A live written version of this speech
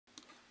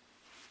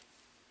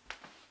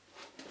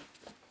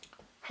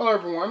Hello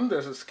everyone,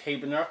 this is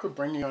Benyarko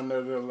bringing you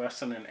another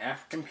lesson in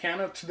African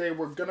piano. Today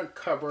we're going to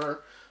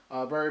cover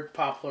a very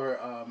popular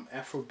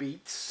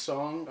Afrobeat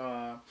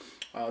song.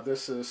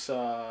 This is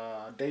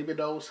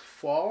Davido's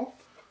Fall.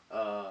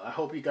 I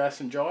hope you guys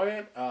enjoy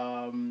it.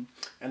 And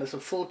it's a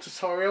full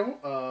tutorial.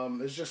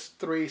 It's just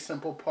 3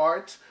 simple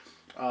parts.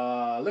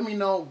 Let me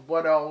know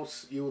what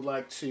else you would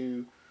like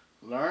to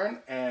learn,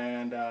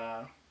 and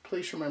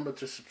please remember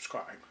to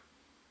subscribe.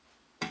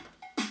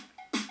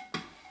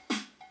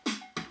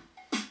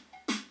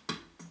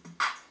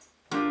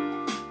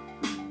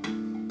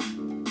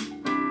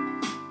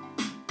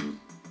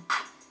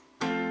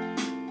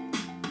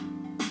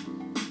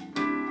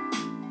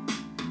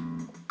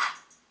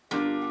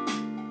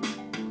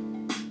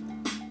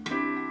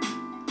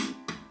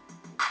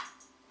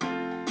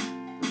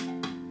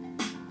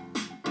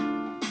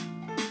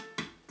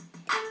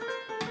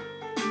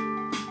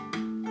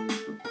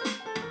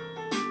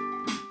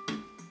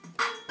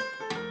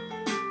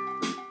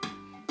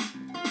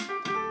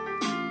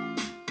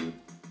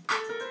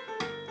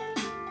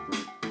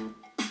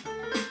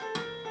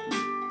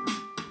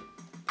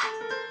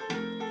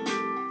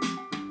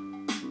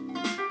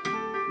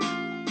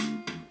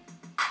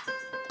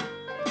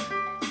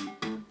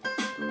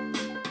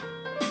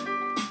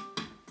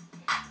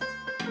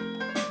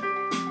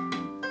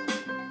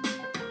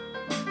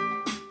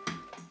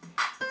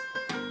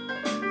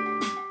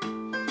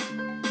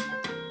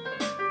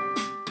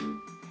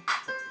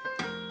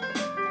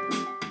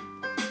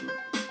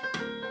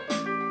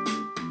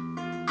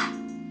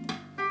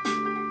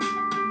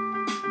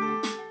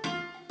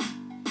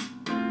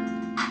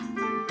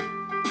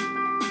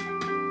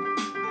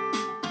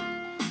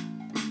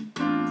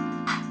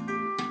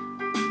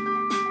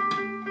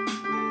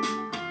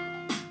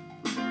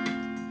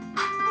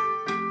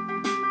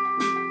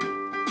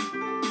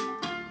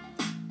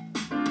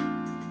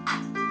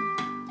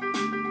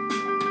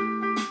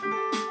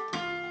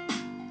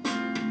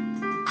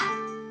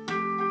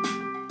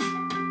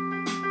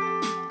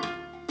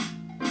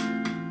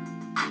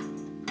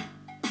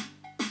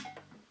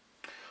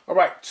 All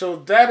right, so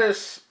that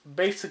is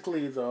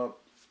basically the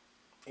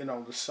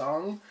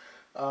song.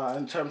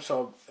 In terms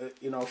of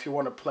if you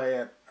want to play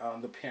it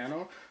on the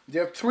piano,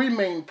 there are 3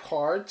 main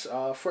parts.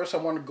 First, I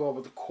want to go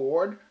over the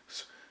chord.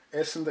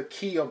 It's in the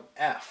key of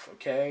F.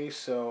 Okay,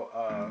 so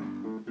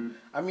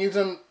I'm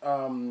using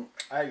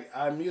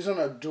I'm using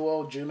a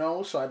dual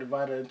Juno, so I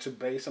divided it into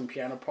bass and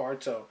piano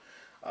parts. So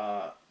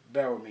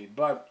bear with me,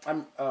 but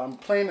I'm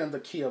playing in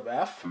the key of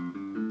F.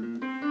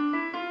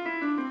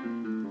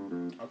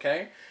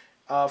 Okay.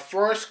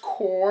 First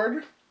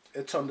chord,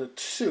 it's on the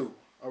 2,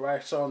 all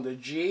right? So on the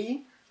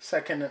G,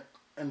 second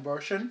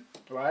inversion,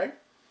 right?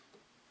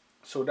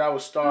 So that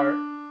would start,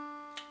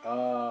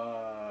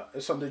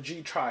 it's on the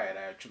G triad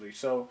actually.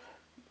 So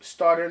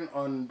starting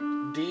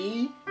on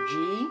D,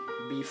 G,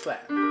 B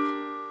flat,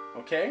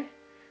 okay?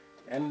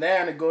 And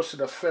then it goes to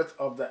the 5th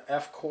of the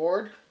F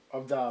chord,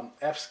 of the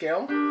F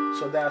scale.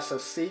 So that's a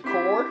C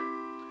chord.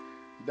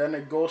 Then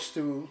it goes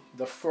to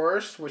the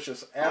 1st, which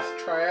is F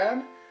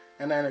triad.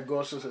 And then it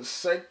goes to the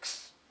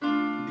 6th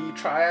D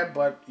triad,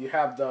 but you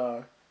have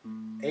the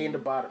A in the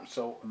bottom.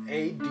 So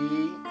A,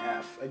 D,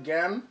 F.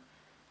 Again,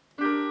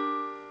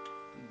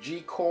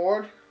 G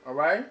chord, all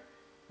right,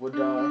 with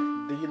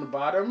the D in the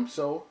bottom.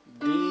 So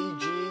D,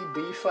 G,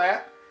 B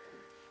flat,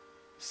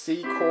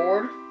 C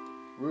chord,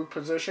 root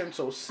position.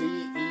 So C,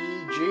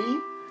 E, G,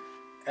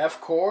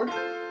 F chord,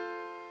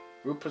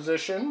 root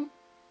position.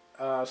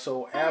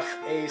 So F,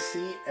 A,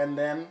 C, and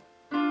then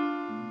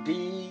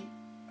D,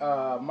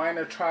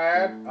 minor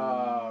triad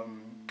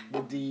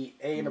with the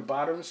A in the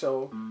bottom,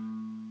 so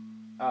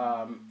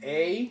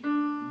A,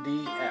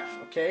 D, F,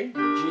 okay?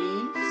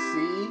 G,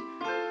 C,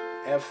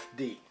 F,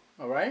 D,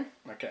 all right?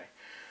 Okay.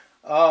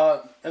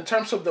 In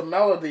terms of the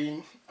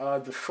melody,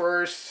 the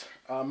first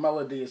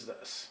melody is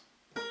this.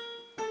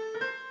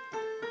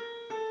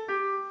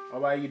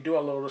 All right, you do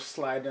a little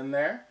slide in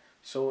there.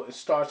 So it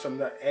starts on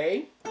the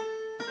A,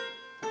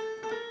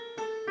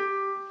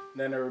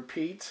 then it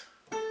repeats.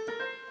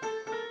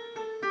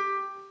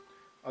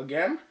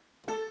 Again,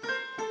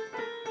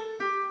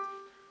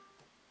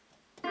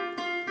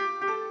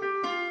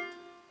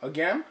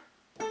 again,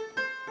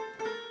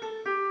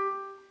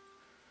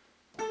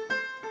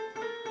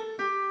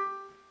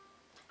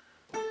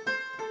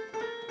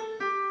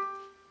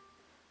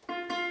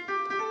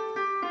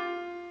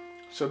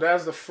 so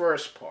that's the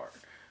first part.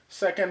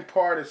 Second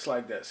part, it's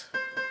like this.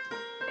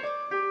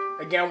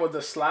 Again with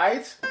the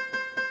slides.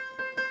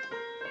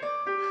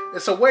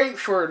 It's a way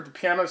for the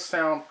piano to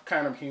sound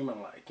kind of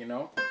human-like, you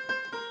know?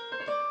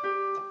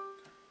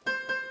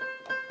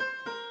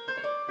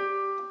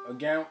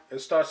 Again, it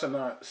starts on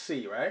a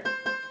C, right?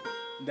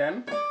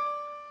 Then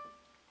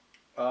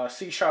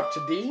C sharp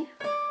to D.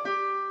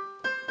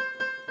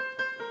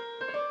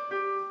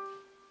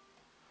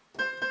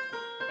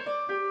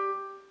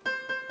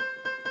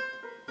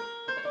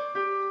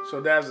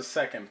 So that's the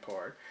second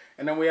part.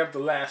 And then we have the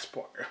last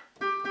part.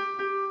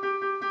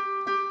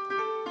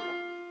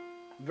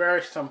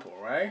 Very simple,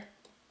 right?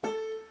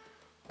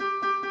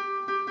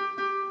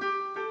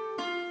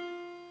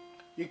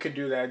 you could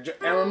do that.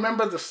 And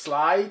remember the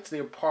slides,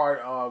 they're part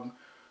of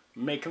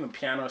making the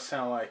piano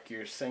sound like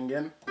you're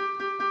singing.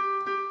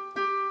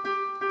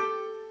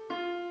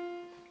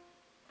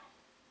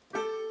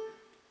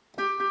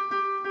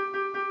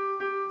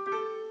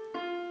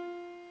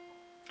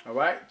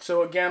 Alright,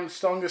 so again, the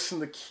song is in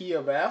the key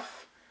of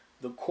F.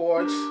 The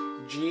chords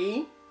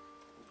G,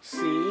 C,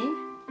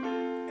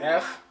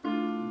 F,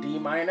 D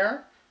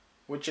minor,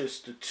 which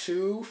is the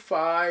 2,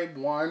 5,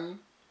 1,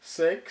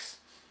 6,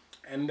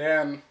 and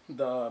then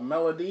the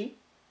melody.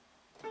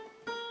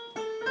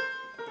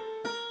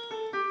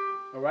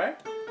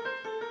 Alright?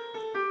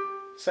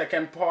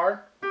 Second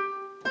part.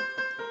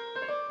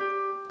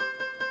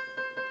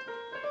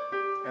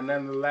 And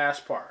then the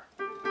last part.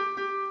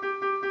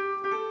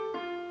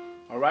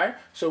 Alright,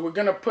 so we're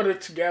going to put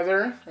it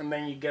together and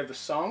then you get the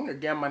song.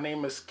 Again, my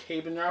name is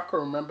Benyarko.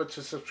 Remember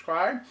to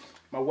subscribe.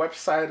 My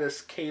website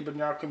is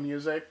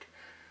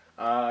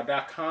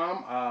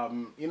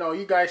kbenyarkomusic.com. You know,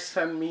 you guys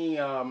send me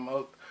a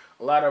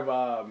lot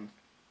of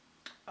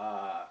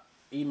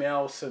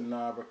emails and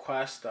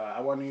requests.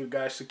 I want you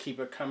guys to keep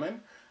it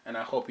coming, and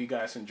I hope you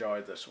guys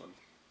enjoyed this one.